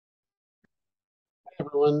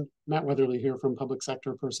Everyone, Matt Weatherly here from Public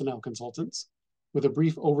Sector Personnel Consultants with a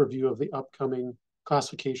brief overview of the upcoming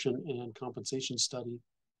classification and compensation study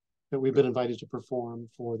that we've been invited to perform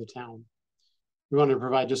for the town. We wanted to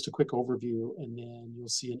provide just a quick overview, and then you'll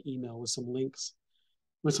see an email with some links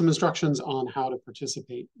with some instructions on how to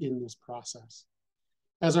participate in this process.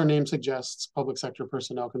 As our name suggests, Public Sector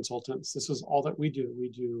Personnel Consultants, this is all that we do. We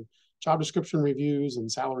do job description reviews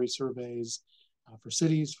and salary surveys for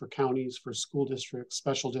cities, for counties, for school districts,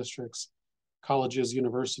 special districts, colleges,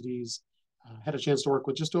 universities. Had a chance to work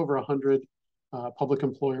with just over 100 public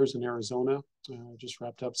employers in Arizona. Just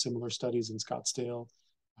wrapped up similar studies in Scottsdale,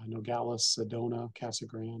 Nogales, Sedona, Casa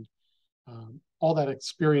Grande. All that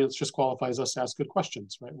experience just qualifies us to ask good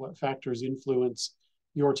questions, right? What factors influence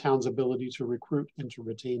your town's ability to recruit and to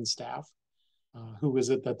retain staff? Who is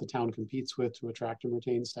it that the town competes with to attract and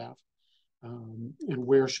retain staff? And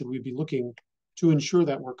where should we be looking to ensure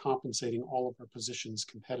that we're compensating all of our positions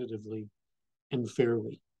competitively and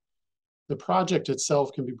fairly? The project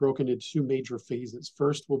itself can be broken into two major phases.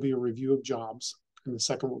 First will be a review of jobs, and the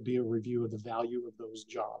second will be a review of the value of those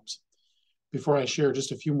jobs. Before I share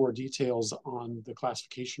just a few more details on the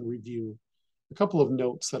classification review, a couple of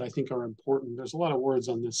notes that I think are important. There's a lot of words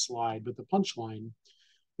on this slide, but the punchline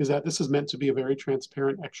is that this is meant to be a very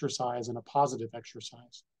transparent exercise and a positive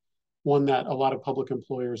exercise, one that a lot of public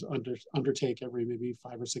employers undertake every maybe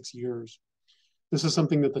 5 or 6 years. This is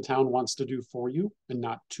something that the town wants to do for you and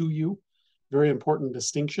not to you. Very important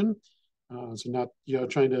distinction. So not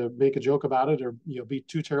trying to make a joke about it or be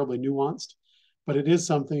too terribly nuanced, but it is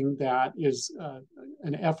something that is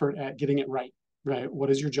an effort at getting it right. Right? What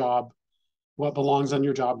is your job? What belongs on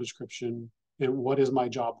your job description, and what is my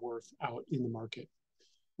job worth out in the market?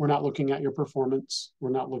 We're not looking at your performance. We're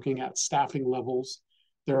not looking at staffing levels.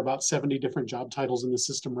 There are about 70 different job titles in the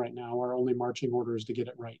system right now. Our only marching order is to get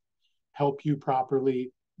it right. Help you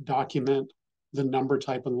properly document the number,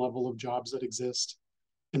 type, and level of jobs that exist,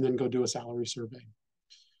 and then go do a salary survey.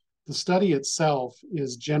 The study itself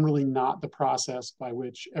is generally not the process by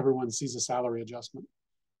which everyone sees a salary adjustment.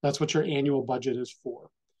 That's what your annual budget is for.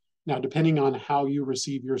 Now, depending on how you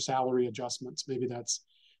receive your salary adjustments, maybe that's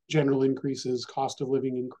general increases, cost of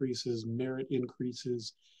living increases, merit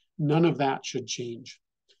increases, none of that should change.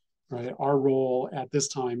 Right? Our role at this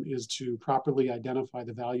time is to properly identify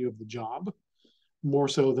the value of the job, more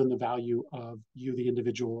so than the value of you, the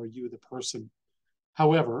individual, or you, the person.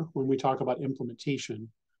 However, when we talk about implementation,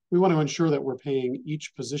 we want to ensure that we're paying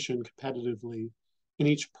each position competitively and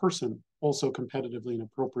each person also competitively and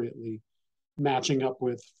appropriately, matching up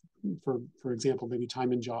with, for example, maybe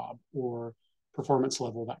time and job or performance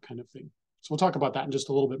level, that kind of thing. So we'll talk about that in just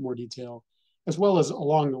a little bit more detail, as well as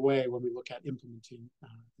along the way when we look at implementing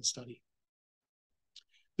the study.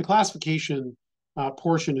 The classification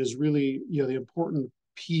portion is really the important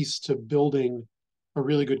piece to building a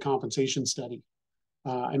really good compensation study.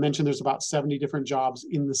 I mentioned there's about 70 different jobs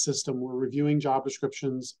in the system. We're reviewing job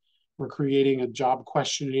descriptions. We're creating a job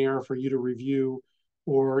questionnaire for you to review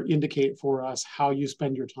or indicate for us how you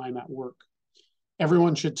spend your time at work.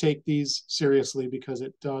 Everyone should take these seriously because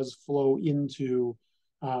it does flow into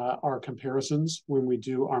our comparisons when we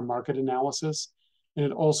do our market analysis. And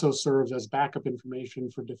it also serves as backup information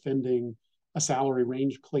for defending a salary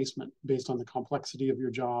range placement based on the complexity of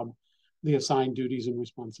your job, the assigned duties and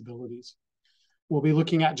responsibilities. We'll be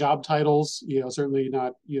looking at job titles, certainly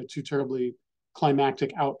not too terribly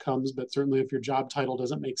climactic outcomes, but certainly if your job title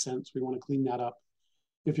doesn't make sense, we want to clean that up.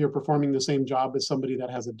 If you're performing the same job as somebody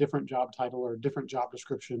that has a different job title or a different job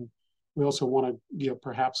description, we also want to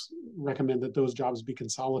perhaps recommend that those jobs be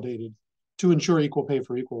consolidated to ensure equal pay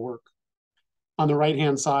for equal work. On the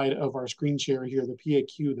right-hand side of our screen share here, the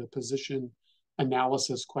PAQ, the Position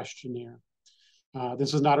Analysis Questionnaire.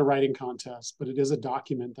 This is not a writing contest, but it is a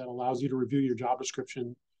document that allows you to review your job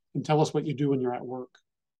description and tell us what you do when you're at work.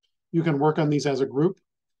 You can work on these as a group.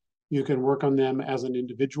 You can work on them as an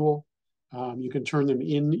individual. You can turn them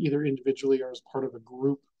in either individually or as part of a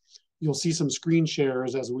group. You'll see some screen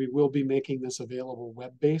shares as we will be making this available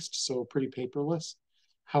web-based, so pretty paperless.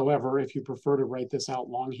 However, if you prefer to write this out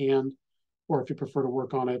longhand, or if you prefer to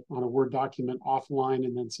work on it on a Word document offline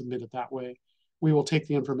and then submit it that way, we will take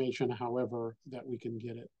the information however that we can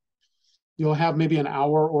get it. You'll have maybe an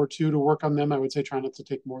hour or two to work on them. I would say try not to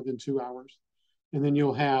take more than 2 hours. And then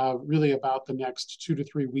you'll have really about the next 2 to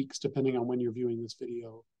 3 weeks, depending on when you're viewing this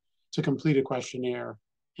video, to complete a questionnaire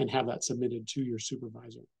and have that submitted to your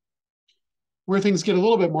supervisor. Where things get a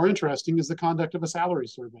little bit more interesting is the conduct of a salary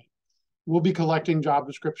survey. We'll be collecting job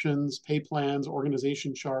descriptions, pay plans,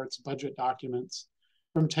 organization charts, budget documents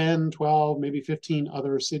from 10, 12, maybe 15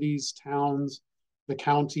 other cities, towns, the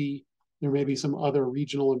county, There may be some other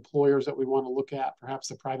regional employers that we want to look at, perhaps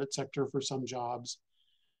the private sector for some jobs.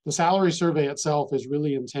 The salary survey itself is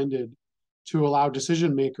really intended to allow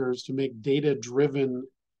decision makers to make data-driven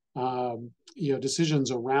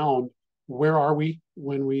decisions around where are we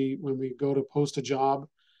when we go to post a job.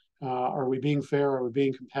 Are we being fair? Are we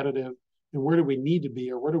being competitive? And where do we need to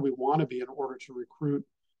be, or where do we want to be in order to recruit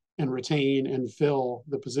and retain and fill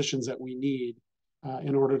the positions that we need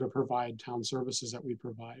in order to provide town services that we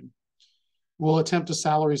provide? We'll attempt to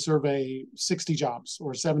salary survey 60 jobs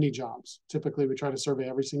or 70 jobs. Typically, we try to survey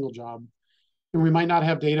every single job. And we might not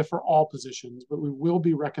have data for all positions, but we will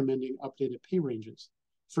be recommending updated pay ranges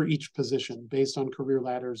for each position based on career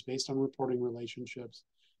ladders, based on reporting relationships,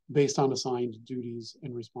 based on assigned duties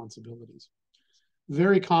and responsibilities.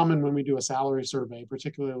 Very common when we do a salary survey,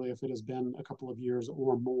 particularly if it has been a couple of years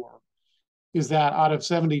or more, is that out of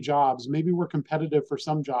 70 jobs, maybe we're competitive for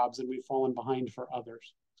some jobs and we've fallen behind for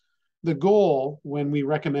others. The goal when we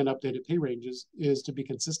recommend updated pay ranges is to be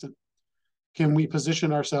consistent. Can we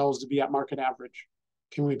position ourselves to be at market average?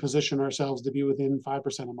 Can we position ourselves to be within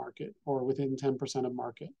 5% of market or within 10% of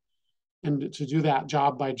market? And to do that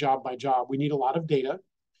job by job by job, we need a lot of data,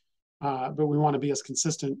 but we want to be as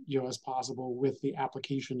consistent as possible with the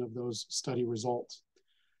application of those study results.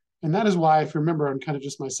 And that is why, if you remember on kind of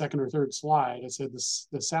just my second or third slide, I said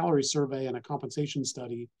the salary survey and a compensation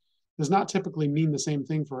study does not typically mean the same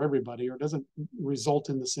thing for everybody, or doesn't result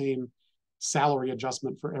in the same salary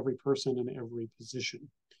adjustment for every person in every position.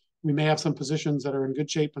 We may have some positions that are in good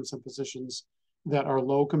shape and some positions that are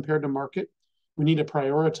low compared to market. We need to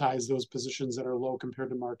prioritize those positions that are low compared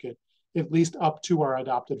to market, at least up to our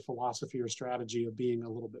adopted philosophy or strategy of being a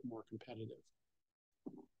little bit more competitive.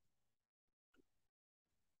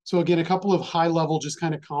 So again, a couple of high level, just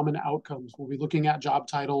kind of common outcomes. We'll be looking at job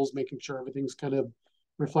titles, making sure everything's kind of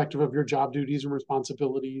reflective of your job duties and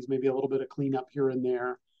responsibilities, maybe a little bit of cleanup here and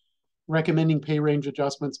there, recommending pay range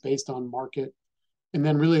adjustments based on market, and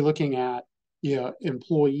then really looking at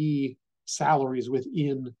employee salaries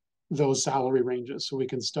within those salary ranges so we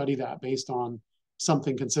can study that based on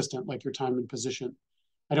something consistent like your time and position.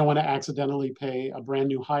 I don't want to accidentally pay a brand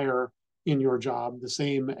new hire in your job the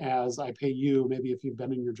same as I pay you maybe if you've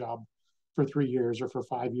been in your job for 3 years or for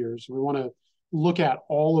 5 years. We want to look at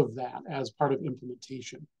all of that as part of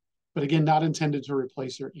implementation, but again, not intended to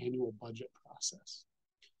replace your annual budget process.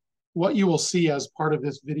 What you will see as part of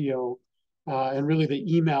this video, and really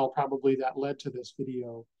the email probably that led to this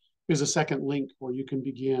video, is a second link where you can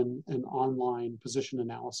begin an online position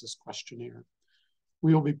analysis questionnaire.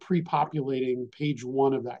 We will be pre-populating page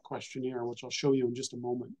 1 of that questionnaire, which I'll show you in just a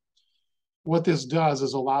moment. What this does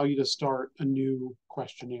is allow you to start a new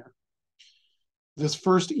questionnaire. This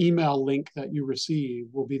first email link that you receive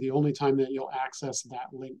will be the only time that you'll access that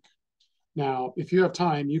link. Now, if you have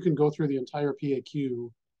time, you can go through the entire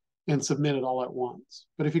PAQ and submit it all at once.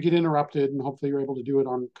 But if you get interrupted, and hopefully you're able to do it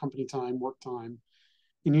on company time, work time,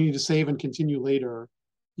 and you need to save and continue later,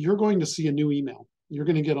 you're going to see a new email. You're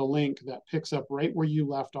going to get a link that picks up right where you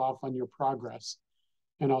left off on your progress.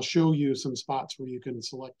 And I'll show you some spots where you can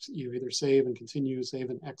select, either save and continue,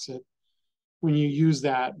 save and exit. When you use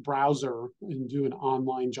that browser and do an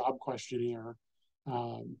online job questionnaire,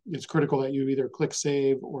 it's critical that you either click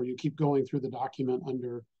save or you keep going through the document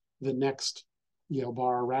under the next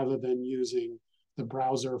bar rather than using the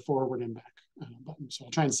browser forward and back button. So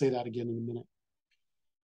I'll try and say that again in a minute.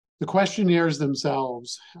 The questionnaires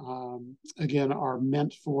themselves, again, are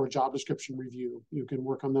meant for job description review. You can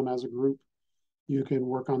work on them as a group. You can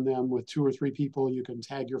work on them with 2 or 3 people. You can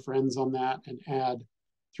tag your friends on that and add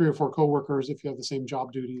 3 or 4 coworkers if you have the same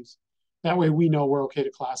job duties. That way we know we're okay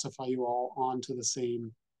to classify you all onto the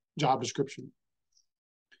same job description.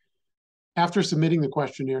 After submitting the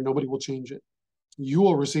questionnaire, nobody will change it. You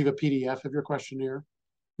will receive a PDF of your questionnaire.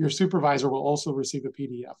 Your supervisor will also receive a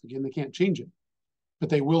PDF. Again, they can't change it, but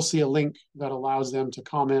they will see a link that allows them to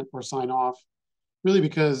comment or sign off, really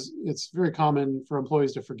because it's very common for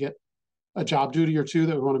employees to forget a job duty or 2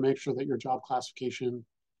 that we want to make sure that your job classification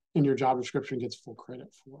and your job description gets full credit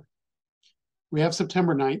for. We have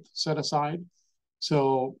September 9th set aside,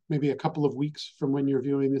 so maybe a couple of weeks from when you're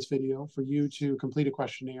viewing this video for you to complete a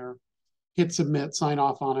questionnaire, hit submit, sign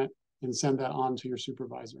off on it, and send that on to your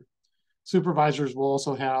supervisor. Supervisors will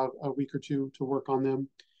also have a week or 2 to work on them.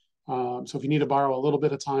 So if you need to borrow a little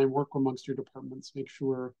bit of time, work amongst your departments, make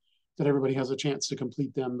sure that everybody has a chance to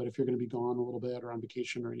complete them, but if you're going to be gone a little bit or on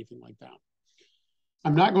vacation or anything like that.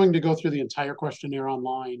 I'm not going to go through the entire questionnaire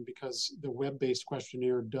online because the web-based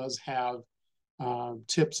questionnaire does have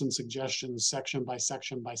tips and suggestions section by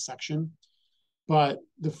section by section. But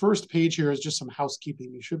the first page here is just some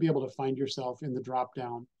housekeeping. You should be able to find yourself in the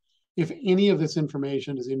drop-down If any of this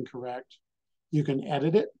information is incorrect, you can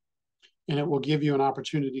edit it, and it will give you an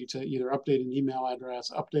opportunity to either update an email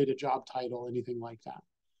address, update a job title, anything like that.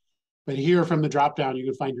 But here from the dropdown, you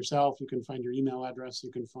can find yourself, you can find your email address,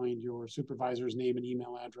 you can find your supervisor's name and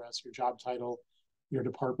email address, your job title, your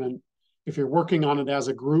department. If you're working on it as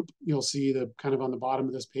a group, you'll see the kind of on the bottom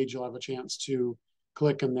of this page, you'll have a chance to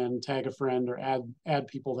click and then tag a friend or add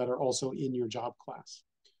people that are also in your job class.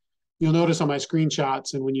 You'll notice on my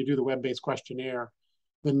screenshots and when you do the web-based questionnaire,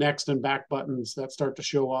 the next and back buttons that start to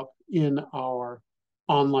show up in our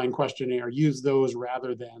online questionnaire, use those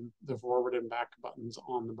rather than the forward and back buttons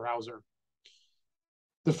on the browser.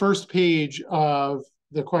 The first page of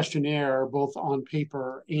the questionnaire, both on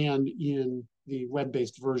paper and in the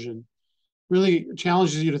web-based version, really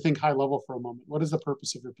challenges you to think high level for a moment. What is the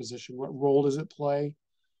purpose of your position? What role does it play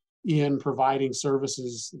in providing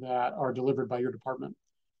services that are delivered by your department?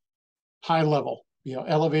 High level,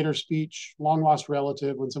 elevator speech, long lost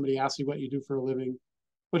relative, when somebody asks you what you do for a living,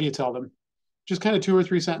 what do you tell them? Just kind of 2 or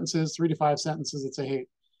 3 sentences, 3 to 5 sentences that say,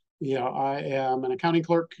 hey, I am an accounting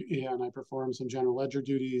clerk and I perform some general ledger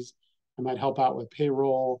duties. I might help out with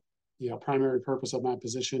payroll. Primary purpose of my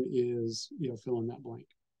position is, fill in that blank.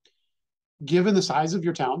 Given the size of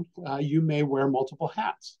your town, you may wear multiple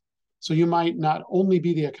hats. So you might not only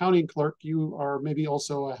be the accounting clerk, you are maybe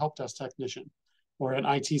also a help desk technician or an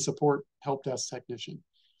IT support help desk technician.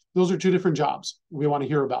 Those are 2 different jobs. We want to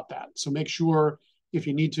hear about that. So make sure if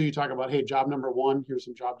you need to, you talk about, hey, job number 1, here's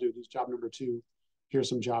some job duties. Job number 2, here's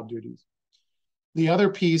some job duties. The other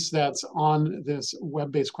piece that's on this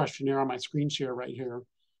web-based questionnaire on my screen share right here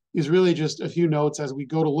is really just a few notes as we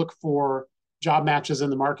go to look for job matches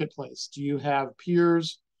in the marketplace. Do you have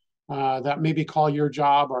peers that maybe call your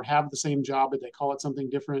job or have the same job, but they call it something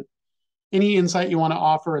different? Any insight you want to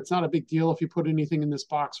offer, it's not a big deal if you put anything in this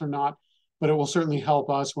box or not, but it will certainly help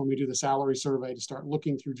us when we do the salary survey to start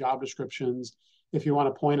looking through job descriptions. If you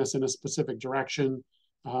want to point us in a specific direction,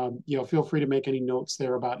 feel free to make any notes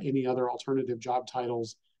there about any other alternative job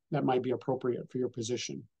titles that might be appropriate for your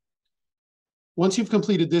position. Once you've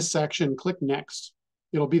completed this section, click Next.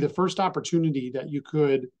 It'll be the first opportunity that you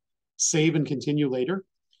could save and continue later.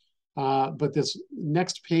 But this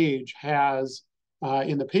next page has,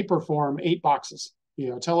 in the paper form, 8 boxes.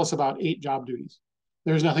 Tell us about 8 job duties.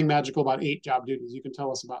 There's nothing magical about 8 job duties. You can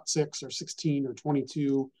tell us about 6 or 16 or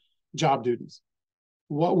 22 job duties.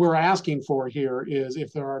 What we're asking for here is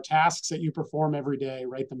if there are tasks that you perform every day,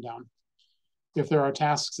 write them down. If there are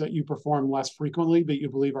tasks that you perform less frequently, but you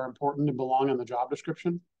believe are important and belong on the job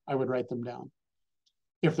description, I would write them down.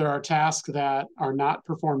 If there are tasks that are not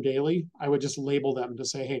performed daily, I would just label them to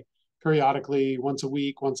say, hey, periodically, once a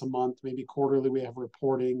week, once a month, maybe quarterly, we have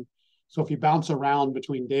reporting. So if you bounce around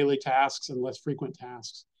between daily tasks and less frequent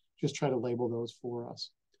tasks, just try to label those for us.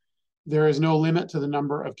 There is no limit to the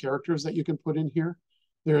number of characters that you can put in here.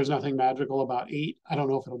 There is nothing magical about 8. I don't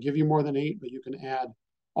know if it'll give you more than 8, but you can add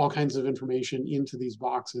all kinds of information into these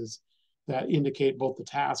boxes that indicate both the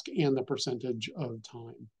task and the percentage of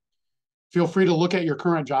time. Feel free to look at your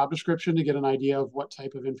current job description to get an idea of what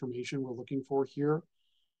type of information we're looking for here.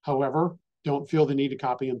 However, don't feel the need to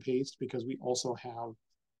copy and paste because we also have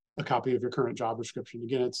a copy of your current job description.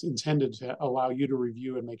 Again, it's intended to allow you to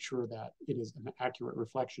review and make sure that it is an accurate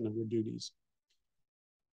reflection of your duties.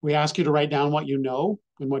 We ask you to write down what you know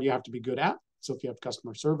and what you have to be good at. So if you have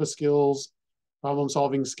customer service skills,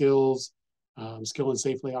 problem-solving skills, skill in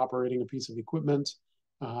safely operating a piece of equipment,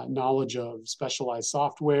 knowledge of specialized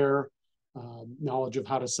software, knowledge of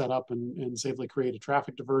how to set up and safely create a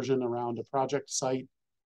traffic diversion around a project site,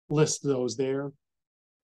 list those there.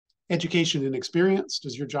 Education and experience.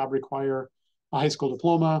 Does your job require a high school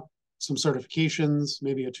diploma, some certifications,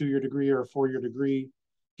 maybe a 2-year degree or a 4-year degree?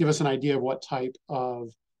 Give us an idea of what type of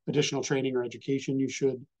additional training or education you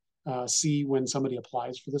should see when somebody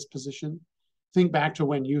applies for this position. Think back to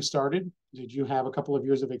when you started. Did you have a couple of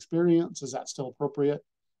years of experience? Is that still appropriate?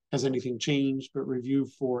 Has anything changed? But review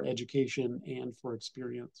for education and for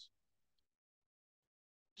experience.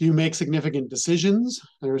 Do you make significant decisions?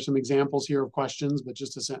 There are some examples here of questions, but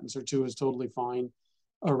just a sentence or 2 is totally fine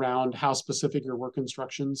around how specific your work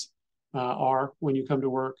instructions are when you come to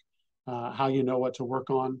work, how you know what to work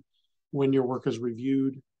on, when your work is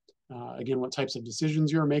reviewed, again, what types of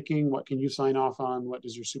decisions you're making, what can you sign off on, what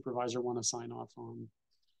does your supervisor want to sign off on?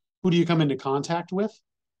 Who do you come into contact with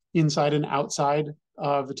inside and outside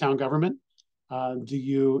of the town government? Do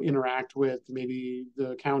you interact with maybe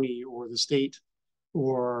the county or the state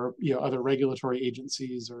or other regulatory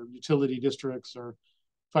agencies or utility districts or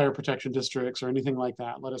fire protection districts or anything like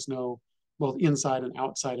that? Let us know both inside and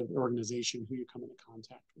outside of the organization who you come into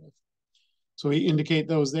contact with. So we indicate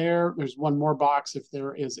those there. There's one more box if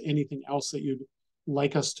there is anything else that you'd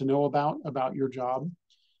like us to know about your job.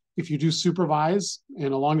 If you do supervise,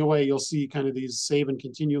 and along the way, you'll see kind of these save and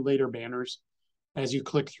continue later banners as you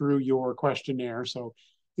click through your questionnaire. So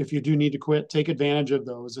if you do need to quit, take advantage of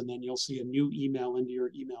those, and then you'll see a new email into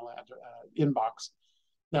your email inbox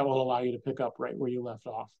that will allow you to pick up right where you left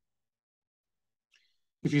off.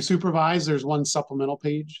 If you supervise, there's one supplemental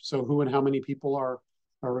page. So who and how many people are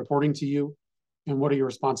reporting to you, and what are your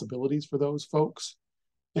responsibilities for those folks?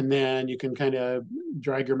 And then you can kind of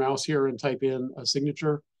drag your mouse here and type in a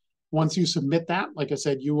signature. Once you submit that, like I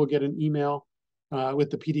said, you will get an email with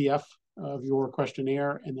the PDF of your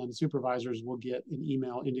questionnaire, and then supervisors will get an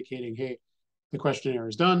email indicating, hey, the questionnaire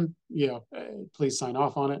is done. Please sign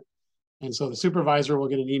off on it. And so the supervisor will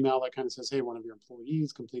get an email that kind of says, hey, one of your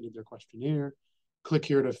employees completed their questionnaire. Click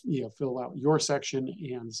here to fill out your section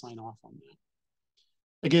and sign off on that.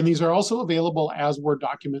 Again, these are also available as Word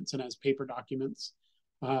documents and as paper documents.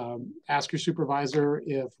 Ask your supervisor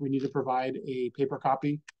if we need to provide a paper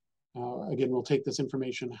copy. Again, we'll take this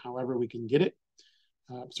information however we can get it.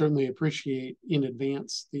 Certainly appreciate in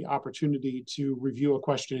advance the opportunity to review a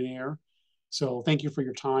questionnaire. So thank you for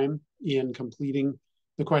your time in completing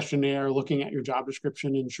the questionnaire, looking at your job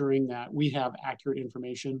description, ensuring that we have accurate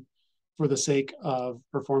information for the sake of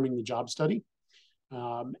performing the job study.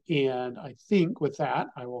 And I think with that,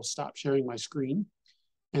 I will stop sharing my screen,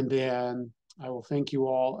 and then I will thank you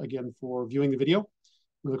all again for viewing the video.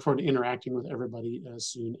 We look forward to interacting with everybody as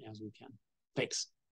soon as we can. Thanks.